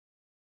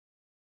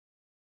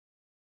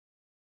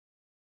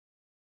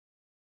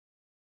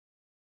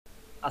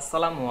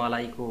Assalamu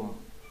Walaikum.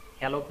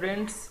 Hello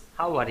friends,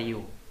 how are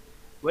you?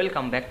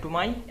 Welcome back to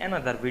my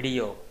another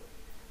video.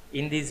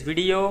 In this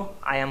video,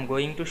 I am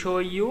going to show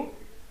you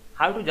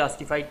how to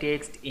justify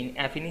text in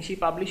affinity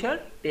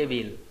publisher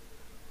table.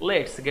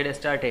 Let's get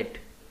started.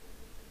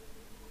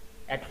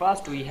 At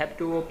first, we have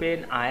to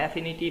open a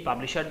affinity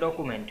publisher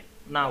document.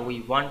 Now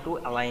we want to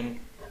align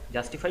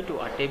justify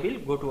to a table.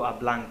 Go to a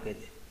blank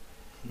page.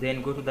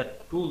 Then go to the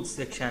tools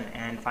section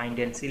and find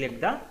and select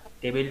the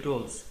table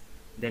tools.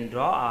 Then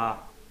draw a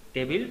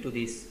table to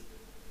these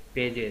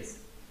pages.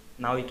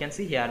 Now you can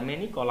see here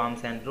many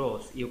columns and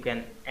rows. You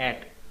can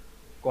add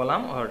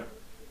column or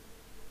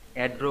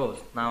add rows.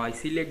 Now I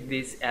select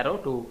this arrow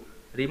to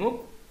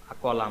remove a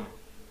column.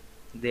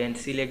 Then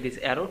select this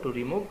arrow to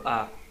remove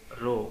a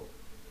row.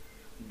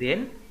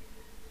 Then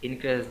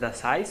increase the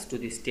size to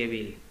this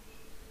table.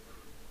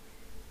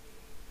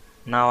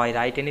 Now I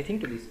write anything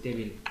to this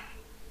table.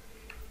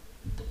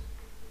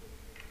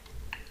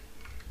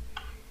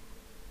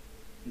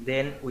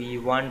 Then we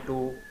want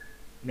to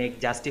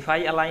make justify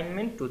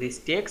alignment to this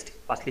text.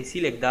 Firstly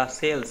select the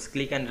cells,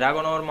 click and drag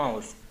on our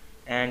mouse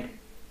and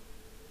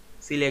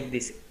select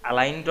this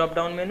align drop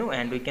down menu,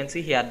 and we can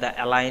see here the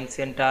align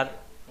center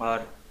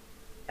or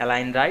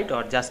align right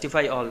or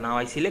justify all. Now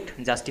I select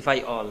justify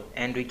all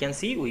and we can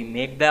see we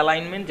make the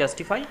alignment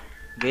justify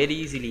very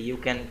easily. You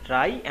can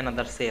try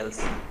another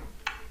cells.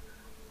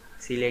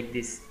 Select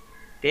this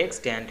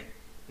text and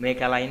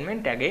make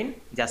alignment again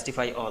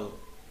justify all.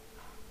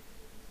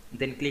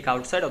 Then click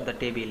outside of the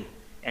table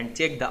and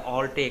check the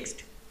all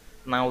text.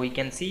 Now we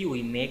can see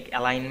we make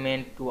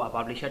alignment to a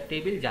publisher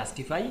table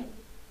justify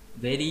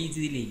very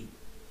easily.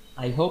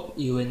 I hope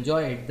you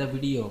enjoyed the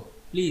video.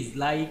 Please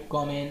like,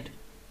 comment,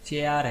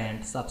 share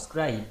and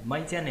subscribe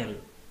my channel.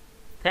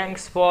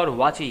 Thanks for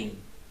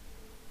watching.